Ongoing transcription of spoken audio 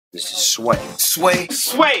This is Sway. Sway.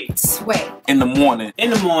 Sway. Sway. In the morning. In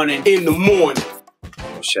the morning. In the morning.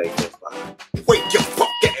 Shake that fire. Wake your fuck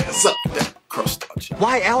ass up. That crust out you.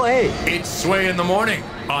 Why LA? It's Sway in the morning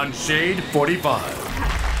on Shade 45.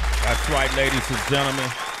 That's right, ladies and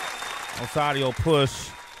gentlemen. It's Audio Push,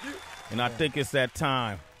 and I think it's that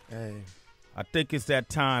time. I think it's that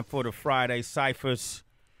time for the Friday Cyphers.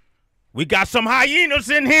 We got some hyenas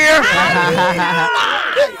in here.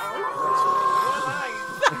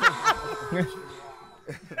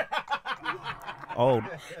 Oh,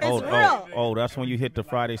 that's when you hit the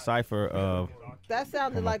Friday Cypher. That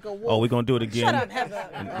sounded like a wolf. Oh, we're going to do it again. Shut up, Heather.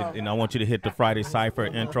 And I want you to hit the Friday Cypher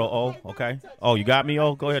intro. Oh, okay. Oh, you got me,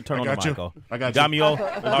 oh? Go ahead, turn on the mic, oh. I got you. Got me, oh?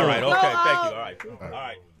 All right, okay, thank you. All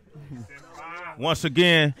right. Once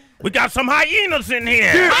again, we got some hyenas in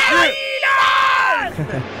here. Hyenas!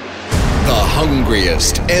 The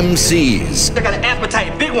hungriest MCs. I got an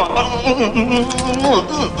appetite, big one.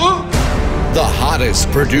 The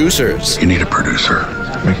hottest producers. You need a producer.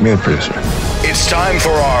 Make me a producer. It's time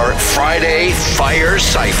for our Friday Fire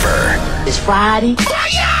Cypher. It's Friday.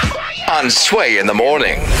 On Sway in the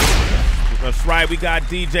Morning. That's right, we got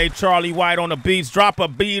DJ Charlie White on the beats. Drop a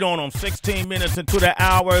beat on him. 16 minutes into the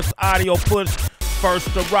hours. Audio Push,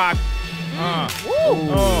 first to rock.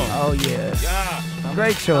 Oh, yeah.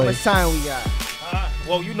 Great choice. How much time we got?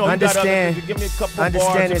 Well, you know, understand, you gotta, give me a couple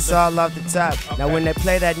understand bars. It's all off the top. Okay. Now, when they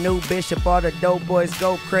play that new Bishop, all the dope boys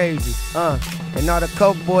go crazy. And all the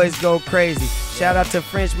coke boys go crazy. Shout out to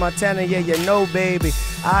French Montana, yeah, you know, baby.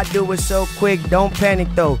 I do it so quick, don't panic,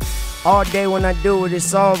 though. All day when I do it,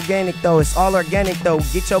 it's all organic, though. It's all organic, though.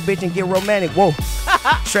 Get your bitch and get romantic, whoa.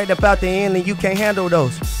 Straight up out the inland, you can't handle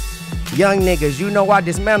those. Young niggas, you know I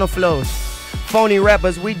dismantle flows. Phony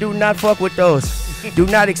rappers, we do not fuck with those. Do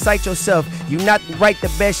not excite yourself. You not write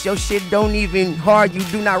the best. Your shit don't even hard. You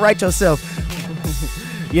do not write yourself.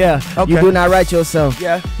 Yeah, okay. You do not write yourself.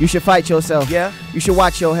 Yeah. You should fight yourself. Yeah. You should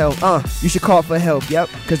watch your help. You should call for help. Yep.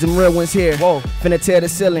 Cause them real ones here. Whoa. Finna tear the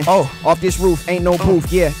ceiling. Oh. Off this roof, ain't no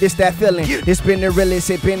booth. Yeah, this that feeling. Yeah. This been the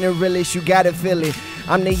realest, it been the realest. You gotta feel it.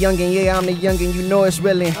 I'm the youngin', yeah, I'm the youngin', you know it's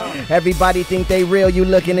real. Everybody think they real, you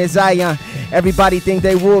looking at Zion. Everybody think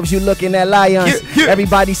they wolves, you looking at lions.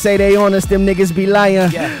 Everybody say they on us, them niggas be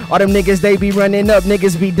lying. All them niggas, they be running up,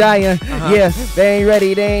 niggas be dying. Yeah, they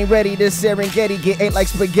ain't ready, this Serengeti get ate like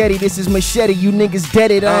spaghetti. This is machete, you niggas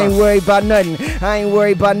deaded. I ain't worried about nothing,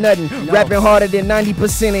 no. Rapping harder than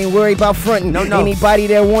 90%, ain't worried about fronting. No. Anybody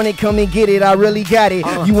that want it, come and get it, I really got it.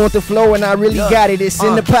 You want the flow and I really got it, it's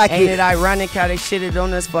in the pocket. Ain't it ironic how they shitted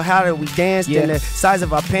on us for how we danced and the size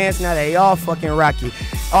of our pants, now they all fucking rocky.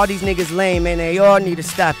 All these niggas lame, man, they all need to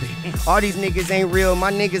stop it. All these niggas ain't real, my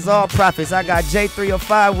niggas all prophets. I got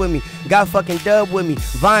J305 with me, got fucking Dub with me.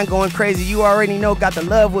 Vine going crazy, you already know, got the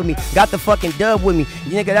love with me. Got the fucking Dub with me,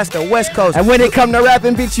 nigga, that's the West Coast. And when it come to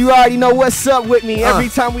rapping, bitch, you already know what's up with me. Every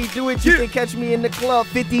time we do it, you can catch me in the club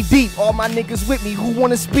 50 deep. All my niggas with me, who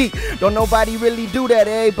wanna speak? Don't nobody really do that,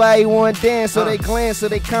 everybody wanna dance. So they glance, so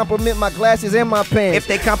they compliment my glasses and my pants. If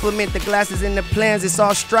they compliment the glasses and the plans, it's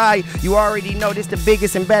all stride. You already know this the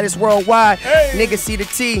biggest and baddest worldwide. Niggas see the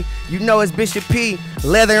T, you know it's Bishop P.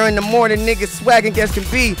 Leather in the morning, niggas swagging as can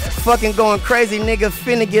be. Fucking going crazy, nigga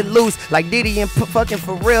finna get loose. Like Diddy and fucking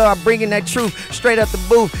for real, I'm bringing that truth straight up the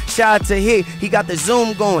booth. Shout out to Hit, he got the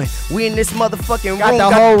Zoom going. We in this motherfucking room. Got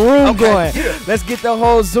the whole room going. Let's get the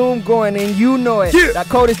whole Zoom going, and you know it. The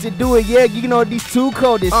coldest to do it, yeah, you know these two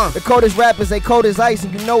coldest. The coldest rappers, they cold as ice,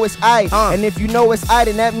 and you know it's ice. And if you know it's ice,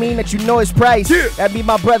 then that mean that you know it's price. That be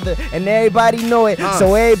my brother, and everybody know it.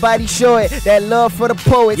 So everybody show it, that love for the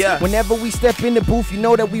poets. Whenever we step in the booth, you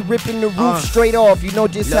know that we ripping the roof straight off. You know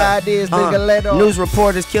just how it is, nigga, let off. News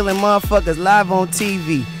reporters killing motherfuckers live on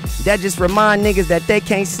TV. That just remind niggas that they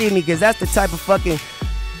can't see me, cause that's the type of fucking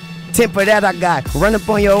temper that I got. Run up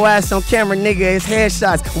on your ass on camera, nigga, it's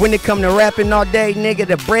headshots. When it come to rapping all day, nigga,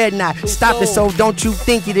 the bread not. Stop it, so don't you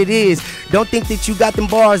think it is. Don't think that you got them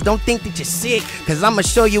bars, don't think that you're sick, cause I'ma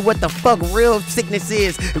show you what the fuck real sickness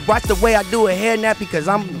is. Watch the way I do a hair nappy, cause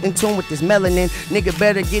I'm in tune with this melanin. Nigga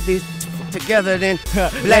better get this together then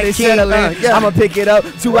Black King. I'ma pick it up,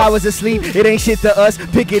 2 hours of sleep, it ain't shit to us,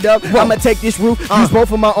 pick it up. I'ma take this roof, use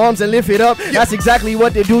both of my arms and lift it up. That's exactly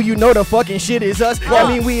what they do, you know the fucking shit is us. I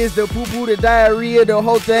mean we is the poo-poo, the diarrhea, the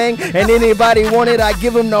whole thing. And anybody want it, I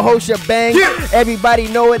give them the whole shebang. Everybody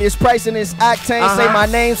know it, it's price and it's octane. Say my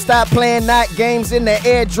name, stop playing not games in the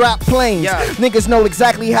airdrop planes. Niggas know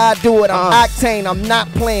exactly how I do it, I'm octane, I'm not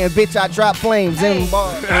playing, bitch, I drop flames in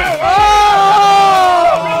bars.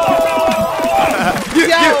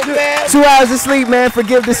 man. 2 hours of sleep, man.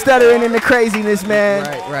 Forgive the stuttering and the craziness, man.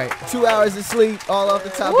 Right. 2 hours of sleep, all off the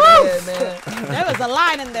top of the head, man. There was a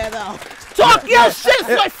line in there, though. Talk your shit,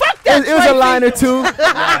 Sway. Fuck that. It was a line or two.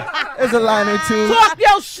 It was a line or two. Talk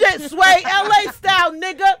your shit, Sway. LA style,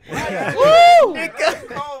 nigga. Woo!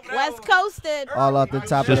 West Coasted. All off the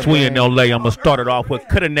top of the Since we in head. LA, I'm gonna start it off with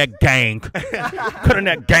cutting that gang. Cutting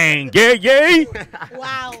that gang. Yeah.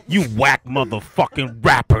 Wow. You whack motherfucking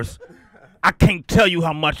rappers. I can't tell you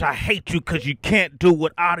how much I hate you because you can't do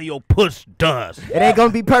what Audio Push does. It ain't gonna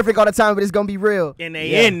be perfect all the time, but it's gonna be real. And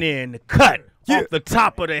they in there in the cut off the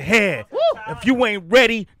top of the head. If you ain't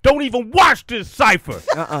ready, don't even watch this Cypher.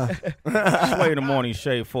 Sway in the Morning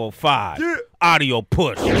Shade 4-5. Audio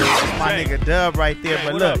Push. My nigga Dub right there,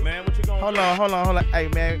 but What look. up, man? What you gonna Hold on. Hey,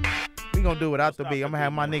 man. We gonna do it without the beat. I'm gonna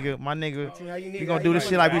have my nigga. We gonna do this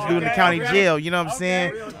shit like we used to do in the county jail. You know what I'm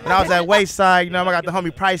saying? When I was at Wayside, you know, I got the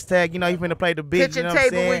homie price tag. You know, he finna play the beat. You Kitchen know what I'm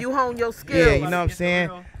table saying? where you hone your skills. Yeah, you know what I'm saying?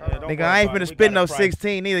 Nigga, I ain't finna spit no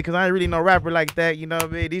 16 either, cause I ain't really no rapper like that. You know what I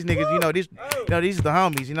mean? These niggas, these are the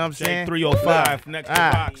homies. You know what I'm saying? 305 next to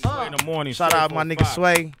Rock. Sway in the Morning Shout Shade out my 4-5. nigga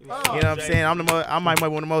Sway. You know what I'm saying? I might be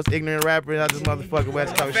one of the most ignorant rappers out this motherfucking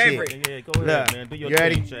West Coast shit. Yeah, go ahead, Look, man. Do your you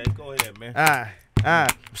ready? thing, Jay. Go ahead, man.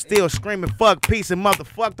 Still screaming fuck peace and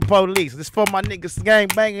motherfuck the police. This for my niggas gang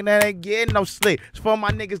banging that ain't getting no sleep. It's for my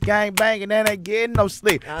niggas gang banging that ain't getting no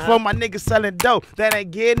sleep. It's for my niggas selling dope that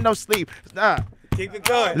ain't getting no sleep. Keep it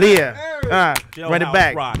going. Leah, run it Jailhouse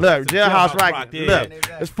back. Rock. Look, Jailhouse Rock. Rock, yeah. Look,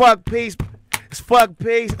 it's fuck peace. It's fuck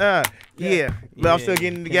peace. Yeah. Look, I'm still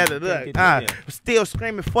getting it together. Look, still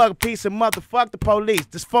screaming fuck peace and motherfuck the police.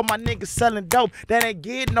 This for my niggas selling dope that ain't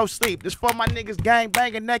getting no sleep. This for my niggas gang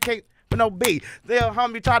banging that can't with no beat. They'll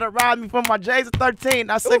homie try to rob me from my J's at 13.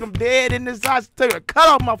 I sick him dead in his eyes, took a cut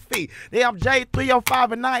off my feet. Then I'm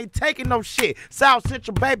J305 and I ain't taking no shit. South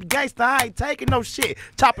Central baby gangster, I ain't taking no shit.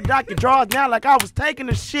 Chopper Dr. draws now like I was taking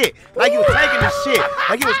the shit. Like you was taking the shit.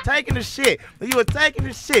 Like you was taking the shit. Like you was taking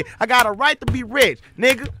the shit. I got a right to be rich,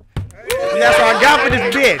 nigga. And that's what I got for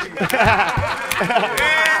this bitch.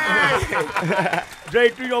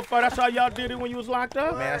 J305, that's how y'all did it when you was locked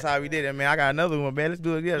up? Man, that's how we did it, man. I got another one, man. Let's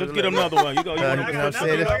do it. Yeah, Let's get another one. You go. You know what I'm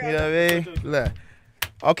saying? You know what I mean? Look.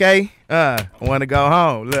 Okay. I want to go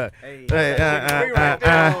home. Look. I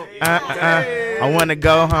want to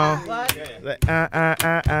go home.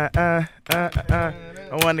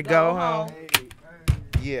 I want to go home.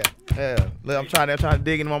 Yeah. Look, I'm trying to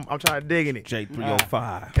dig in. I'm trying to dig in it.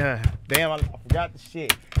 J305. Damn, I forgot the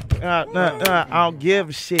shit. I don't give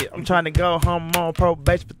a shit. I'm trying to go home. I'm on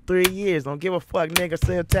probation for 3 years. Don't give a fuck, nigga.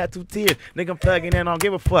 Still tattoo tears. Nigga, I'm thugging in. I don't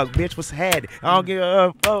give a fuck. Bitch was had it. I don't give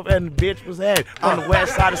a fuck. And the bitch was had it. On the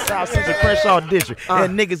west side of South Central Crenshaw District.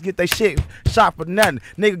 And niggas get their shit shot for nothing.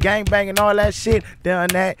 Nigga gang banging all that shit. Done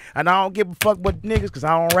that. And I don't give a fuck what niggas, because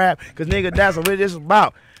I don't rap. Because nigga, that's what this is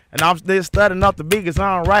about. And I'm still studying off the beat because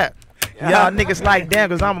I don't rap. Y'all niggas like damn,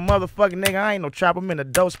 cause I'm a motherfucking nigga. I ain't no trap. I'm in a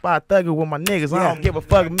dope spot thugging with my niggas. I don't give a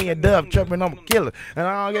fuck. Me and Dub tripping, I'm a killer. And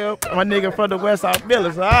I don't give a fuck. My nigga from the West Side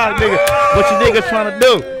Village. So nigga, what you niggas trying to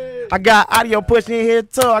do? I got Audio Push in here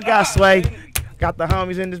too. I got Sway. Got the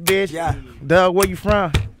homies in this bitch. Yeah. Dub, where you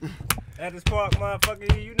from? At this park,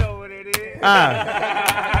 motherfucker, you know what it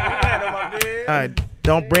is.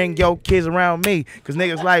 Don't bring your kids around me, cause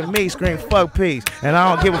niggas like me scream fuck peace. And I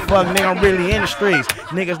don't give a fuck, nigga, I'm really in the streets.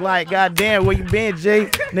 Niggas like, goddamn, where you been, G?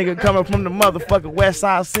 Nigga coming from the motherfucking West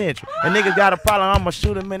Side Central. And niggas got a problem, I'ma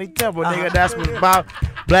shoot him in the temple. Nigga, that's what it's about.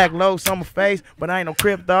 Black low, summer face, but I ain't no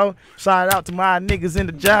crypto. Shout out to my niggas in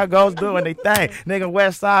the Jagos doing they thing. Nigga,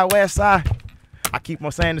 West Side, West Side. I keep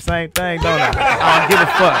on saying the same thing, don't I? I don't give a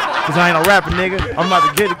fuck, cause I ain't no rapper, nigga. I'm about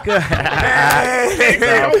to get it good.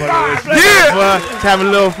 Yeah, having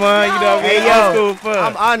a little fun, you know what I mean? Yo, School fun.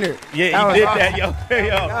 I'm honored. Yeah, he did that, yo.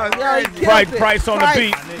 Price on the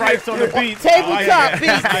beat. Price on the beat. Tabletop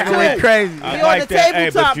beats. Going crazy. I We on like the that. Hey,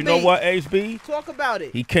 but tabletop you know beat. what, HB? Talk about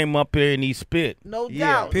it. He came up here and he spit. No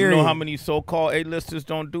Yeah. doubt. You know how many so-called A-listers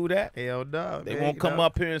don't do that? Hell no. They won't come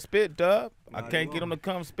up here and spit, Dub. I can't get them to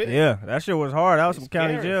come spit. Yeah, that shit was hard. That was some It's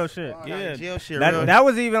county scary. jail shit. Yeah. Jail shit, real. That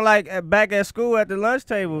was even like back at school at the lunch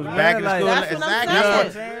tables, Back in man. school, Like, That's what I'm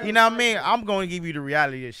exactly. saying. You know what I mean? I'm going to give you the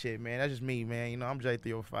reality of shit, man. That's just me, man. You know, I'm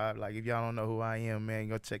J305. Like, if y'all don't know who I am, man,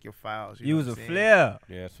 go check your files. you know was what a I'm saying? flair.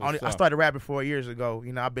 Yeah, so I started rapping 4 years ago.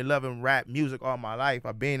 You know, I've been loving rap music all my life.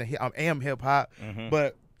 I am hip hop,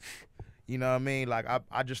 but you know what I mean? Like,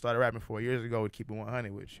 I just started rapping 4 years ago with Keep It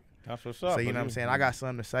 100 with you. That's what's up. So, you know what I'm saying? I got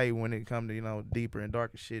something to say when it comes to, you know, deeper and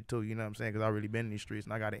darker shit, too. You know what I'm saying? Because I really been in these streets,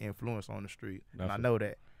 and I got an influence on the street. And I know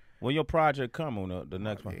that. When your project come on the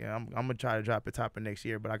next one? Yeah, I'm gonna try to drop it top of next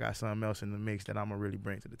year, but I got something else in the mix that I'm gonna really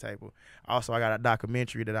bring to the table. Also, I got a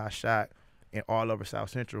documentary that I shot in all over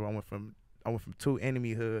South Central. I went from 2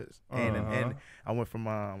 enemy hoods, and I went from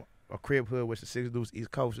a crib hood, which the 6 Deuce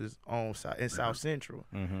East Coast is on in South Central,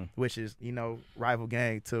 which is, you know, rival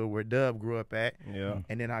gang to where Dub grew up at. Yeah.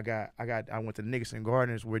 And then I went to Nickerson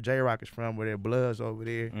Gardens, where J Rock is from, where their Bloods over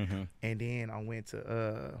there. And then I went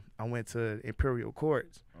to Imperial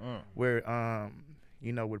Courts, where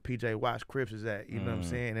you know, where PJ Watts Crips is at. You know what I'm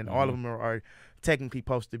saying? And all of them are technically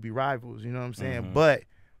supposed to be rivals. You know what I'm saying? But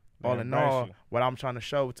all in all, what I'm trying to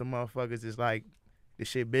show to motherfuckers is like, this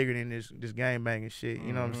shit bigger than this gang banging shit,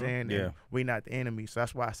 you know what I'm saying? Yeah. And we not the enemy, so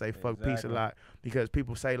that's why I say fuck peace a lot, because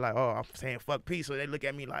people say like, oh, I'm saying fuck peace, so they look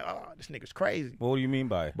at me like, oh, this nigga's crazy. What do you mean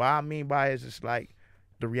by it? What I mean by it is just like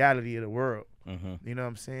the reality of the world. You know what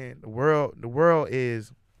I'm saying? The world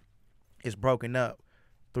is broken up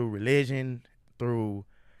through religion, through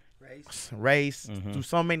race, through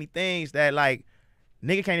so many things that like,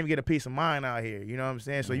 nigga can't even get a peace of mind out here, you know what I'm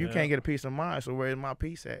saying? So you can't get a peace of mind, so where's my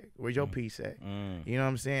peace at? Where's your peace at? You know what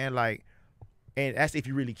I'm saying? Like, and that's if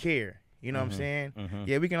you really care, you know what I'm saying?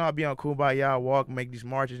 Yeah, we can all be on Kumbaya, walk, make these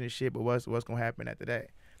marches and shit, but what's gonna happen after that?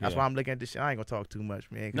 That's why I'm looking at this shit. I ain't gonna talk too much,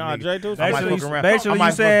 man. Nah, Jay, do basically fuck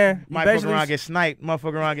around, get sniped,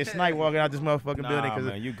 motherfucker around, get sniped walking out this motherfucking building. Cause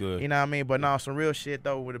man, you good. You know what I mean? But no, some real shit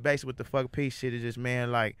though, with the fuck peace shit is just,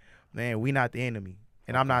 man, like, man, we not the enemy.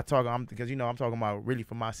 And I'm not talking, because, you know, I'm talking about really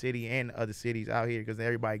for my city and other cities out here, because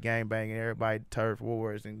everybody gang banging, everybody turf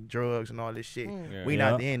wars and drugs and all this shit. We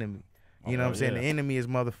not the enemy. You know what I'm saying? The enemy is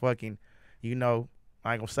motherfucking, you know,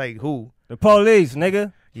 I ain't gonna say who. The police,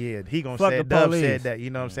 nigga. Yeah, he gonna Fuck say, the Dub police. said that, you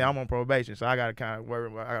know what I'm saying? I'm on probation, so I gotta kind of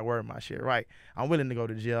worry my shit right. I'm willing to go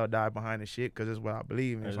to jail, die behind the shit, because it's what I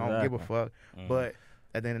believe in, so I don't give a fuck. But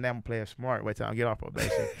at the end of the day, I'm gonna play it smart, wait till I get off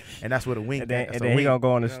probation. And that's what a wink. And then he gonna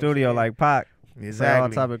go in the studio like Pac.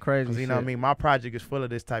 Exactly. All type of crazy you know shit. what I mean? My project is full of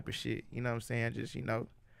this type of shit. You know what I'm saying? Just, you know.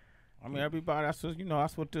 I mean, everybody, that's just, you know,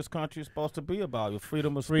 that's what this country is supposed to be about. Your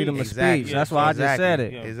freedom of speech. Freedom of Exactly. speech. That's why I just said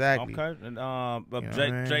it. Yeah. Exactly. Okay. And know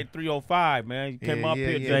J305, man. You came up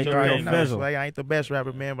here. J305. I ain't the best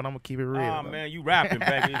rapper, man, but I'm gonna keep it real. Oh, man, you rapping,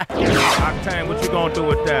 baby. Octane, what you gonna do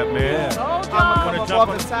with that, man? I'ma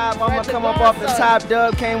come up off the top.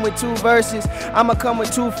 Dub came with 2 verses. I'ma come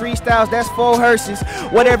with 2 freestyles. That's 4 hearses.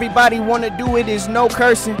 What everybody wanna do, it is no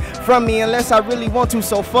cursing from me unless I really want to.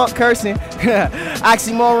 So fuck cursing.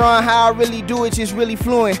 Oxymoron, how I really do it, just really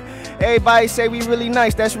fluent. Everybody say we really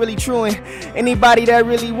nice, that's really true. And anybody that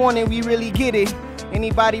really want it, we really get it.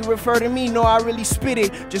 Anybody refer to me, know I really spit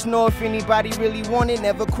it. Just know if anybody really want it,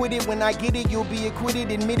 never quit it. When I get it, you'll be acquitted.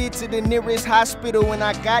 Admitted to the nearest hospital. When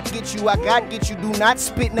I got get you, do not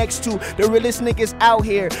spit next to the realest niggas out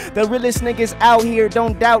here. The realest niggas out here,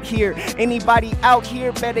 don't doubt here. Anybody out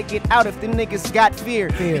here better get out if the niggas got fear.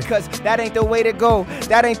 Because that ain't the way to go.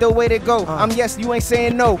 That ain't the way to go. Yes, you ain't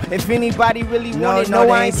saying no. If anybody really want it, no,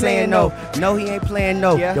 I ain't saying no. No, he ain't playing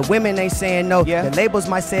no. The women ain't saying no. The labels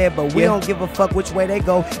might say it, but we don't give a fuck which way they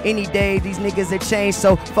go. Any day these niggas are changed,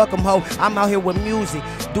 so fuck them ho. I'm out here with music,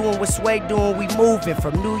 doing what Sway doing, we moving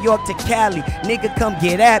from New York to Cali. Nigga, come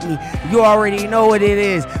get at me. You already know what it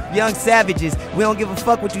is. Young savages, we don't give a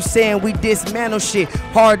fuck what you saying. We dismantle shit,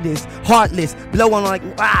 heartless, blowing like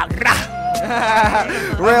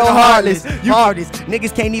real heartless, hardest.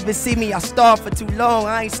 Niggas can't even see me. I starved for too long.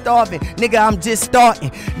 I ain't starving. Nigga, I'm just starting.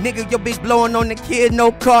 Nigga, your bitch blowing on the kid,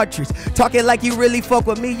 no cartridge. Talking like you really fuck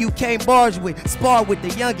with me. You can't barge with, spar with the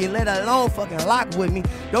youngin', let alone fucking lock with me.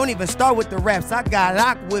 Don't even start with the raps. I got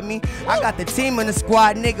locked with me. I got the team in the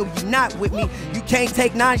squad, nigga. You not with me. You can't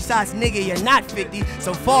take 9 shots, nigga. You're not 50.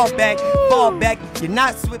 So fall back. You're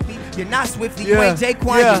not Swifty. You're not Swifty. You ain't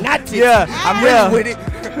Jaquan. You're not Tipsy. I'm really with it.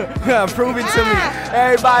 Prove it to me.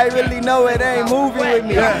 Everybody really know it ain't moving with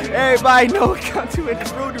me. Everybody know it come to it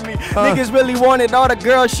through to me. Niggas really wanted all the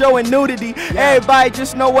girls showing nudity. Everybody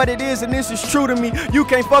just know what it is, and this is true to me. You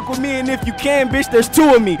can't fuck with me, and if you can, bitch, there's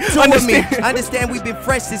 2 of me. Understand we been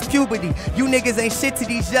fresh since puberty. You niggas ain't shit to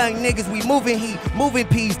these young niggas. We moving heat, moving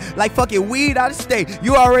peas like fucking weed out of state.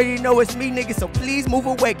 You already know it's me, nigga, so please move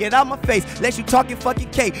away. Get out my face, let you talking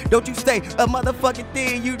fucking K. Don't you stay a motherfucking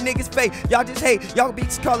thing, you niggas fake. Y'all just hate, y'all be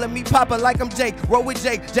calling me Papa like I'm Jake. Roll with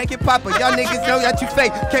Jake and Papa. Y'all niggas know that you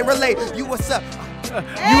fake. Can't relate. You what's up?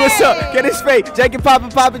 You what's up? Get his fake. Jake and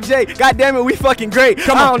Papa J. God damn it, we fucking great.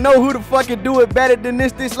 I don't know who the fuck can do it better than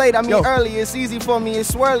this late. I mean, early, it's easy for me, it's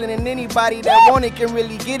swirling, and anybody that want it can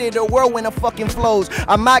really get it. A whirlwind of fucking flows.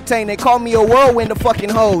 I'm Octane, they call me a whirlwind of fucking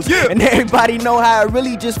hoes. And everybody know how it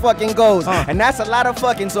really just fucking goes. And that's a lot of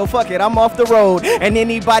fucking, so fuck it, I'm off the road. And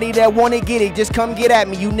anybody that want to get it, just come get at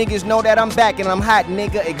me. You niggas know that I'm back and I'm hot,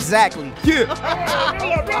 nigga, exactly.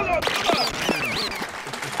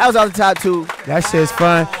 That was off the top 2. That shit's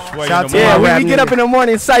fun. Shout out to when we get up in the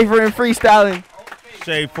morning, Cypher and freestyling.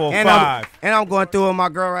 Shade 4-5. And I'm going through with my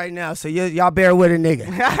girl right now, so y'all bear with a nigga.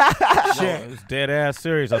 Shit. It's dead ass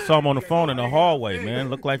serious. I saw him on the phone in the hallway, man.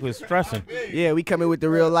 Looked like he was stressing. Yeah, we come in with the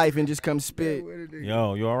real life and just come spit.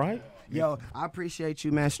 Yo, you all right? Yo, I appreciate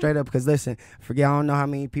you, man, straight up, because listen, I don't know how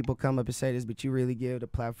many people come up and say this, but you really give the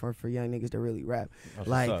platform for young niggas to really rap. That's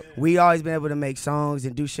like, we always been able to make songs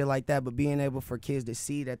and do shit like that, but being able for kids to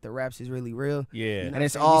see that the raps is really real. Yeah. And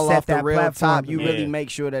it's all off the real platform. top. You really make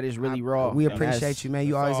sure that it's really raw. We appreciate you, man.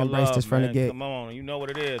 You always embraced us from the get. Come on, you know what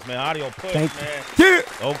it is, man. Audio push, Thank man. you.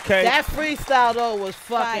 Okay. That freestyle, though, was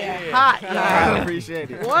fucking hot, y'all. I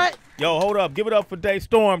appreciate it. What? Yo, hold up. Give it up for Day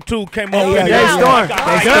Storm, too. Came up Hey, in Day Storm.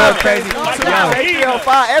 Day Storm crazy.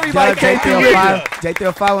 J305, everybody came through here.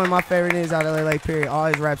 J305, one of my favorite niggas out of LA, period. All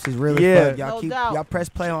his raps is really fun. Y'all press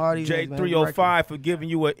play on all these J305 for giving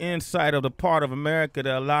you an insight of the part of America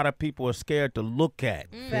that a lot of people are scared to look at.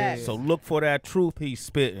 So look for that truth he's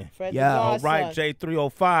spitting. All right,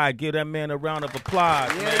 J305, give that man a round of applause,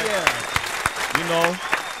 man. You know,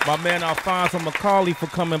 my man Alfonso McCauley for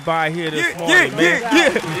coming by here this morning, man.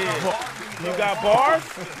 You got bars?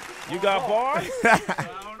 You got bars?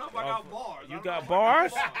 You got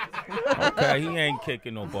bars? Okay, he ain't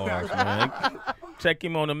kicking no bars, man. Check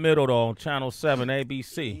him on the middle, though, on Channel 7,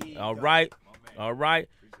 ABC. All right.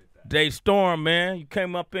 Day Storm, man. You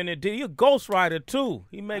came up in it. You're a ghostwriter, too.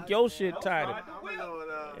 He make your shit tighter.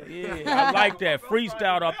 Yeah, I like that.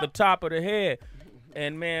 Freestyle off the top of the head.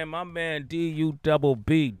 And, man, my man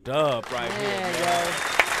D-U-double-B Dub right here, man.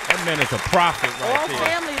 That man is a prophet right there.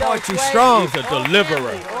 Family, though, Poetry strong. He's a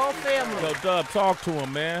deliverer. All family. Yo, Dub, talk to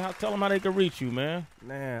him, man. Tell him how they can reach you, man.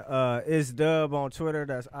 Man, it's Dub on Twitter.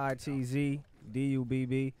 That's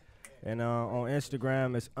ITZDUBB. And on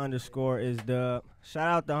Instagram, it's _isDub. Shout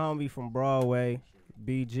out to homie from Broadway,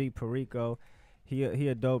 BG Perico. He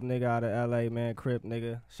a dope nigga out of LA, man. Crip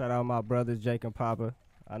nigga. Shout out my brothers, Jake and Papa.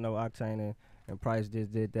 I know Octane and Price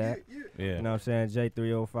just did that. Yeah. You know what I'm saying?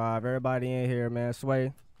 J305. Everybody in here, man.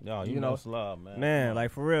 Sway. Yo, you know it's love, man. Man, like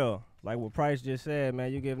for real. Like what Price just said,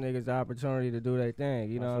 man, you give niggas the opportunity to do their thing.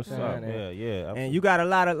 You know what I'm saying? Yeah. And you got a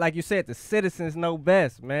lot of, like you said, the citizens know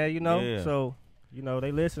best, man, you know? Yeah. So, you know,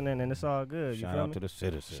 they listening and it's all good. Shout out to the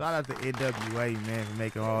citizens. Shout out to NWA, man, for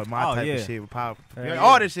making all my type of shit possible. Yeah.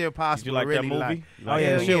 All this shit possible. Did you like really that movie?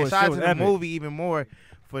 Shout out to the movie even more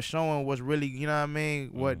for showing what's really, you know what I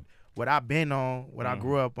mean, what I've been on, what I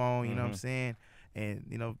grew up on, you know what I'm saying? And,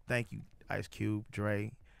 you know, thank you, Ice Cube,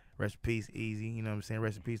 Dre. Rest in peace, Easy, you know what I'm saying?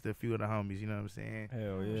 Rest in peace to a few of the homies, you know what I'm saying?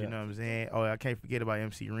 Hell yeah. You know what I'm saying? Oh, I can't forget about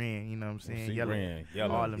MC Ren, you know what I'm saying? Yellow.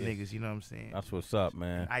 All them niggas, you know what I'm saying? That's what's up,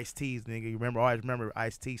 man. Ice-T's, nigga. You always remember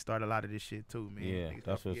Ice-T started a lot of this shit, too, man. Yeah, niggas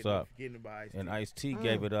that's what's up. About Ice-T. And Ice-T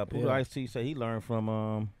gave it up. Who did Ice-T say he learned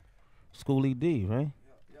from Schoolie D, right?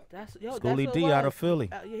 Schoolie D out of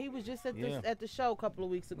Philly. He was just at the show a couple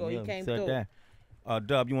of weeks ago. He came said through. That.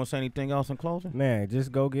 Dub, you want to say anything else in closing? Man,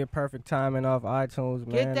 just go get Perfect Timing off iTunes,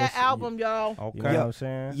 man. Get that album, y'all. Okay. You know what I'm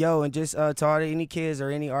saying? Yo, and just to all any kids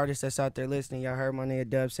or any artists that's out there listening, y'all heard my nigga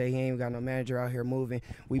Dub say he ain't got no manager out here moving.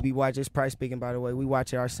 We be watching, this Price speaking, by the way. We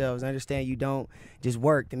watch it ourselves. I understand you don't just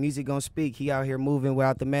work. The music gonna speak. He out here moving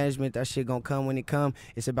without the management. That shit gonna come when it come.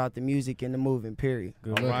 It's about the music and the moving, period.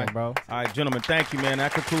 Good looking, bro. All right, gentlemen, thank you, man.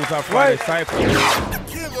 That concludes our Friday Cypher.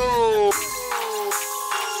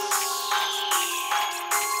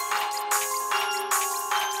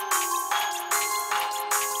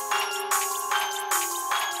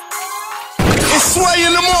 Sway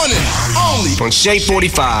in the morning, only on Shade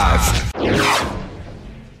 45.